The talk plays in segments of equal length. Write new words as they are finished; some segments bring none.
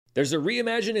There's a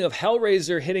reimagining of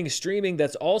Hellraiser hitting streaming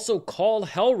that's also called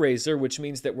Hellraiser, which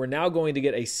means that we're now going to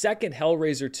get a second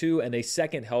Hellraiser 2 and a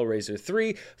second Hellraiser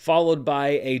 3, followed by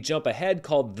a jump ahead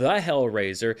called The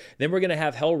Hellraiser. Then we're going to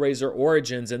have Hellraiser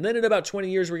Origins, and then in about 20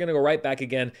 years, we're going to go right back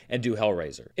again and do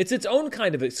Hellraiser. It's its own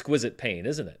kind of exquisite pain,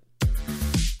 isn't it?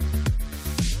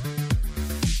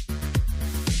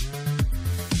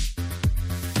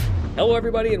 Hello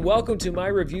everybody and welcome to my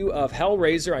review of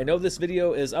Hellraiser. I know this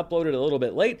video is uploaded a little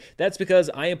bit late. That's because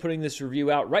I am putting this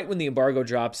review out right when the embargo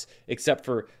drops, except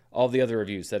for all the other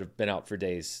reviews that have been out for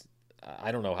days.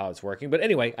 I don't know how it's working, but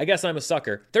anyway, I guess I'm a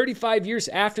sucker. 35 years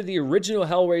after the original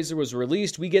Hellraiser was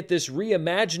released, we get this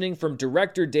reimagining from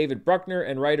director David Bruckner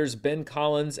and writers Ben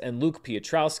Collins and Luke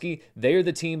Piotrowski. They are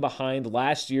the team behind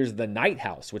last year's The Night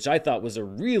House, which I thought was a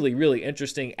really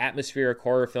interesting atmospheric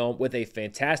horror film with a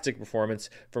fantastic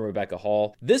performance from Rebecca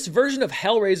Hall. This version of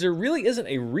Hellraiser really isn't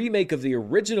a remake of the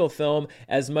original film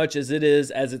as much as it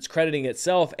is, as it's crediting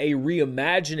itself, a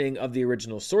reimagining of the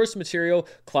original source material,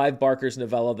 Clive Barker's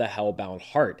novella The Hellbound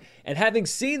Heart. And having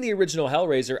seen the original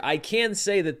Hellraiser, I can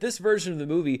say that this version of the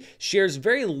movie shares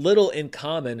very little in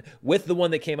common with the one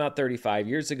that came out 35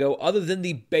 years ago, other than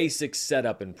the basic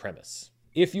setup and premise.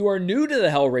 If you are new to the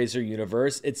Hellraiser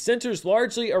universe, it centers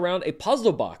largely around a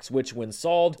puzzle box, which, when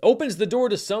solved, opens the door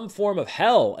to some form of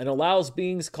hell and allows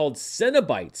beings called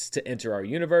Cenobites to enter our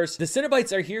universe. The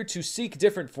Cenobites are here to seek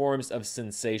different forms of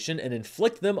sensation and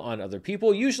inflict them on other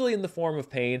people, usually in the form of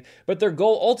pain, but their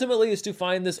goal ultimately is to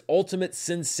find this ultimate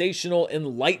sensational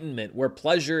enlightenment where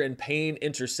pleasure and pain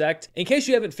intersect. In case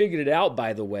you haven't figured it out,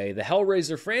 by the way, the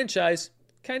Hellraiser franchise,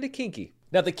 kinda kinky.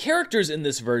 Now, the characters in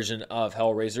this version of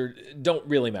Hellraiser don't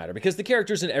really matter, because the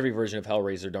characters in every version of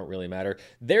Hellraiser don't really matter.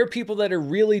 They're people that are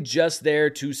really just there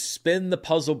to spin the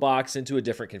puzzle box into a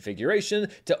different configuration,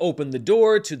 to open the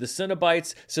door to the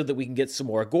Cenobites so that we can get some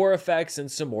more gore effects and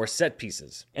some more set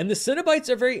pieces. And the Cenobites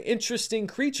are very interesting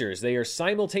creatures. They are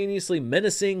simultaneously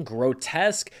menacing,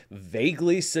 grotesque,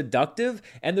 vaguely seductive,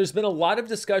 and there's been a lot of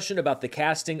discussion about the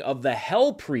casting of the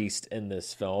Hell Priest in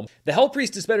this film. The Hell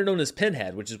Priest is better known as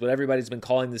Pinhead, which is what everybody's been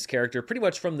calling this character pretty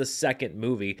much from the second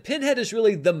movie. Pinhead is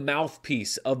really the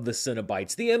mouthpiece of the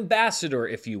Cenobites, the ambassador,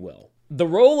 if you will. The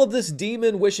role of this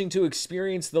demon wishing to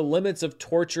experience the limits of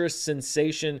torturous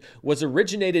sensation was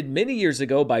originated many years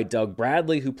ago by Doug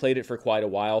Bradley, who played it for quite a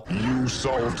while. You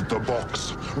solved the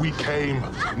box. We came.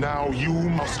 Now you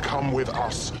must come with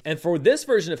us. And for this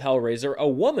version of Hellraiser, a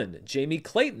woman, Jamie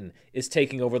Clayton, is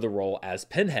taking over the role as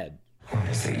Pinhead. What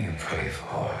is it you pray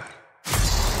for?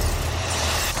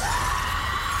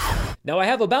 Now, I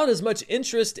have about as much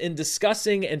interest in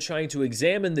discussing and trying to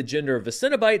examine the gender of a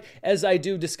Cenobite as I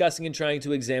do discussing and trying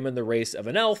to examine the race of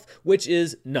an elf, which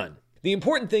is none. The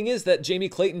important thing is that Jamie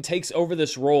Clayton takes over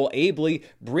this role ably,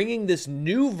 bringing this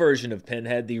new version of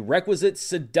Pinhead the requisite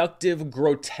seductive,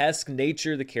 grotesque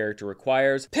nature the character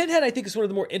requires. Pinhead, I think, is one of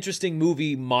the more interesting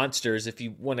movie monsters, if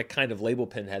you want to kind of label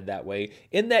Pinhead that way,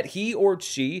 in that he or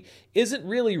she isn't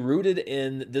really rooted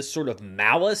in this sort of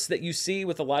malice that you see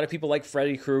with a lot of people like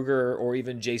Freddy Krueger or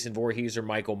even Jason Voorhees or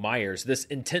Michael Myers, this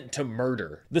intent to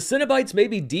murder. The Cenobites may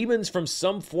be demons from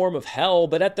some form of hell,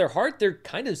 but at their heart, they're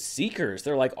kind of seekers.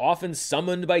 They're like often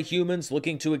summoned by humans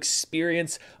looking to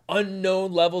experience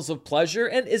unknown levels of pleasure.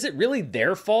 And is it really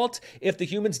their fault if the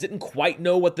humans didn't quite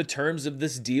know what the terms of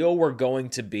this deal were going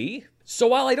to be? So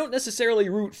while I don't necessarily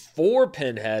root for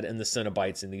Pinhead and the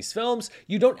Cenobites in these films,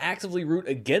 you don't actively root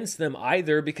against them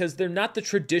either, because they're not the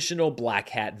traditional black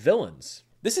hat villains.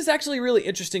 This is actually a really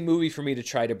interesting movie for me to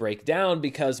try to break down,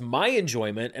 because my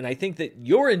enjoyment, and I think that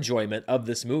your enjoyment of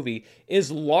this movie, is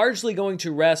largely going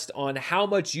to rest on how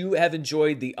much you have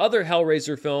enjoyed the other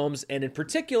Hellraiser films, and in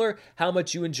particular, how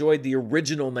much you enjoyed the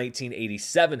original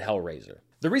 1987 Hellraiser.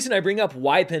 The reason I bring up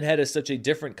why Pinhead is such a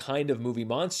different kind of movie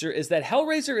monster is that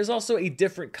Hellraiser is also a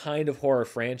different kind of horror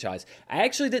franchise. I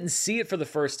actually didn't see it for the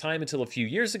first time until a few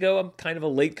years ago. I'm kind of a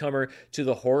latecomer to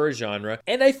the horror genre,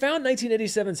 and I found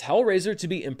 1987's Hellraiser to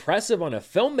be impressive on a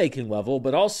filmmaking level,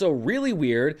 but also really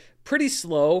weird, pretty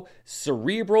slow,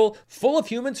 cerebral, full of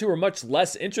humans who are much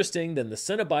less interesting than the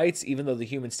Cenobites, even though the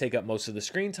humans take up most of the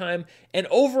screen time. And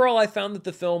overall, I found that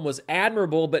the film was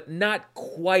admirable, but not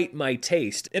quite my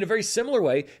taste, in a very similar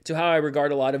way to how I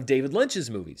regard a lot of David Lynch's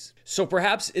movies. So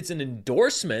perhaps it's an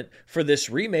endorsement for this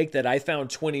remake that I found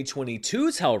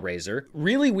 2022's Hellraiser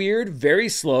really weird, very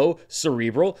slow,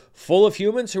 cerebral, full of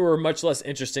humans who are much less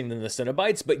interesting than the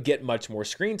Cenobites, but get much more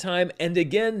screen time, and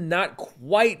again, not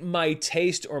quite my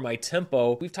taste or my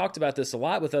tempo. We've talked about this a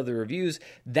lot with other reviews.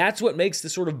 That's what makes the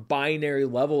sort of binary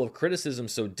level of criticism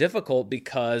so difficult,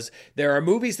 because there are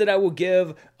movies that I will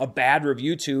give a bad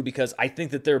review to because I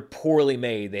think that they're poorly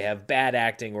made. They have bad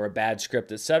acting or a bad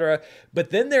script, etc. But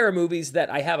then there are movies that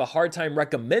I have a hard time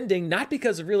recommending, not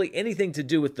because of really anything to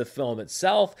do with the film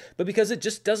itself, but because it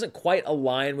just doesn't quite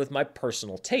align with my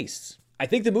personal tastes. I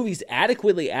think the movie's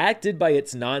adequately acted by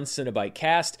its non-Cenobite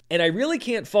cast, and I really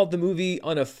can't fault the movie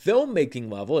on a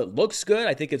filmmaking level. It looks good.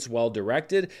 I think it's well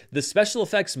directed. The special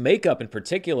effects makeup in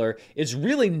particular is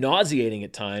really nauseating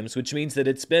at times, which means that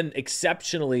it's been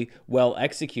exceptionally well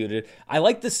executed. I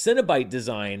like the Cenobite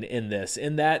design in this,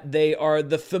 in that they are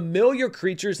the familiar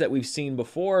creatures that we've seen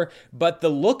before, but the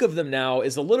look of them now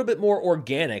is a little bit more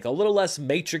organic, a little less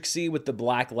matrixy with the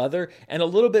black leather, and a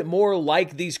little bit more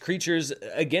like these creatures,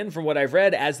 again, from what I've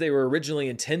read, as they were originally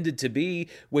intended to be,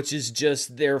 which is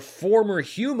just they're former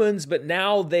humans, but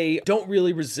now they don't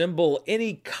really resemble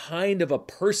any kind of a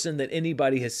person that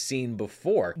anybody has seen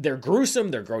before. They're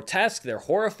gruesome, they're grotesque, they're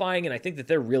horrifying, and I think that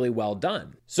they're really well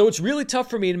done. So it's really tough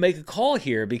for me to make a call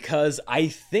here because I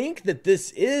think that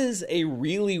this is a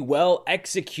really well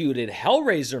executed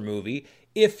Hellraiser movie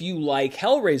if you like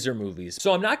Hellraiser movies.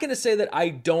 So I'm not going to say that I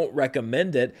don't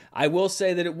recommend it. I will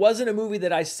say that it wasn't a movie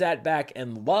that I sat back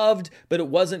and loved, but it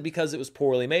wasn't because it was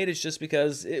poorly made. It's just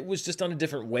because it was just on a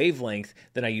different wavelength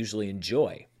than I usually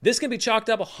enjoy. This can be chalked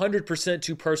up 100%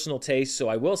 to personal taste, so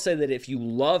I will say that if you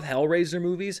love Hellraiser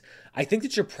movies, I think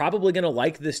that you're probably going to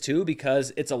like this too,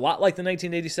 because it's a lot like the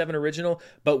 1987 original,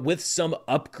 but with some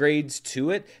upgrades to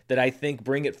it that I think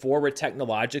bring it forward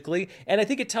technologically, and I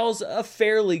think it tells a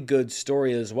fairly good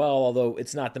story as well, although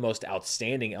it's not the most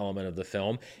outstanding element of the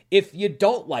film. If you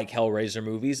don't like Hellraiser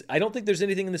movies, I don't think there's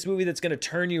anything in this movie that's going to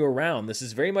turn you around. This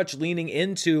is very much leaning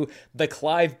into the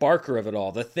Clive Barker of it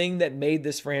all, the thing that made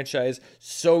this franchise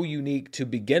so unique to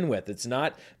begin with. It's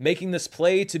not making this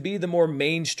play to be the more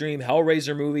mainstream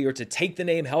Hellraiser movie or to take the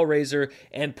name Hellraiser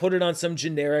and put it on some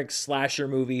generic slasher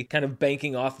movie, kind of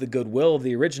banking off the goodwill of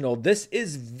the original. This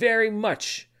is very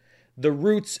much the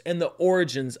roots and the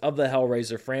origins of the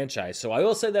Hellraiser franchise. So I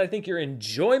will say that I think your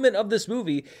enjoyment of this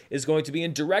movie is going to be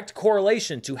in direct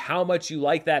correlation to how much you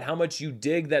like that, how much you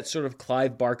dig that sort of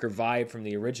Clive Barker vibe from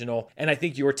the original. And I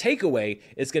think your takeaway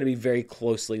is going to be very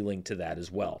closely linked to that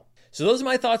as well. So those are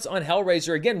my thoughts on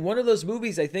Hellraiser. Again, one of those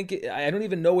movies, I think, I don't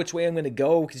even know which way I'm going to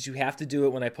go because you have to do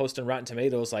it when I post on Rotten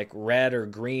Tomatoes, like red or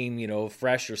green,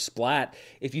 fresh or splat.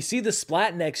 If you see the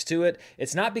splat next to it,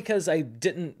 it's not because I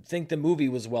didn't think the movie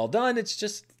was well done. It's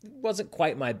just wasn't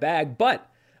quite my bag, but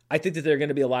I think that there are going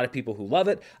to be a lot of people who love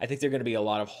it. I think there are going to be a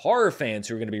lot of horror fans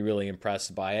who are going to be really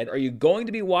impressed by it. Are you going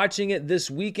to be watching it this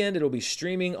weekend? It'll be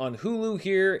streaming on Hulu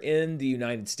here in the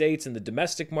United States in the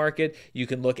domestic market. You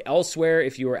can look elsewhere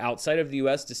if you are outside of the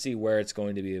US to see where it's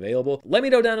going to be available. Let me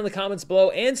know down in the comments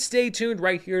below and stay tuned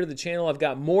right here to the channel. I've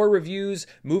got more reviews,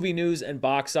 movie news, and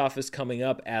box office coming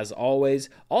up as always.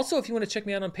 Also, if you want to check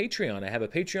me out on Patreon, I have a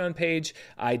Patreon page.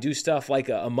 I do stuff like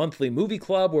a monthly movie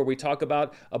club where we talk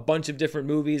about a bunch of different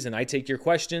movies and I take your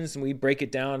questions and we break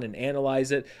it down and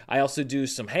analyze it. I also do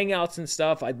some hangouts and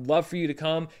stuff. I'd love for you to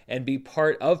come and be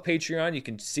part of Patreon. You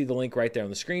can see the link right there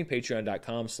on the screen,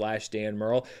 patreon.com/Dan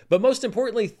Murrell. But most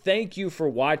importantly, thank you for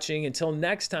watching. Until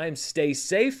next time, stay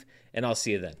safe, and I'll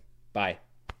see you then. Bye.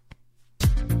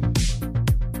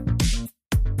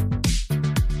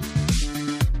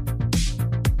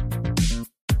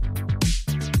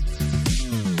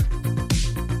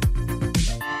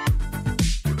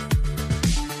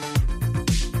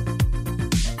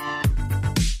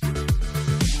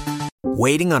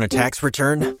 Waiting on a tax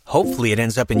return? Hopefully it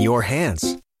ends up in your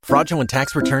hands. Fraudulent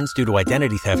tax returns due to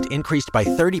identity theft increased by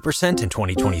 30% in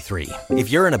 2023. If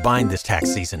you're in a bind this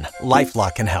tax season,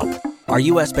 LifeLock can help. Our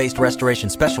U.S.-based restoration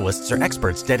specialists are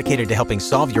experts dedicated to helping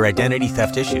solve your identity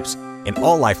theft issues. And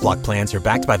all LifeLock plans are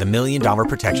backed by the $1 Million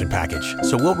Protection Package.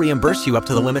 So we'll reimburse you up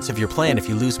to the limits of your plan if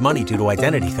you lose money due to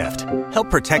identity theft.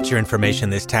 Help protect your information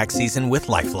this tax season with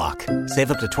LifeLock. Save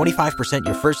up to 25%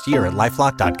 your first year at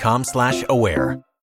LifeLock.com/aware.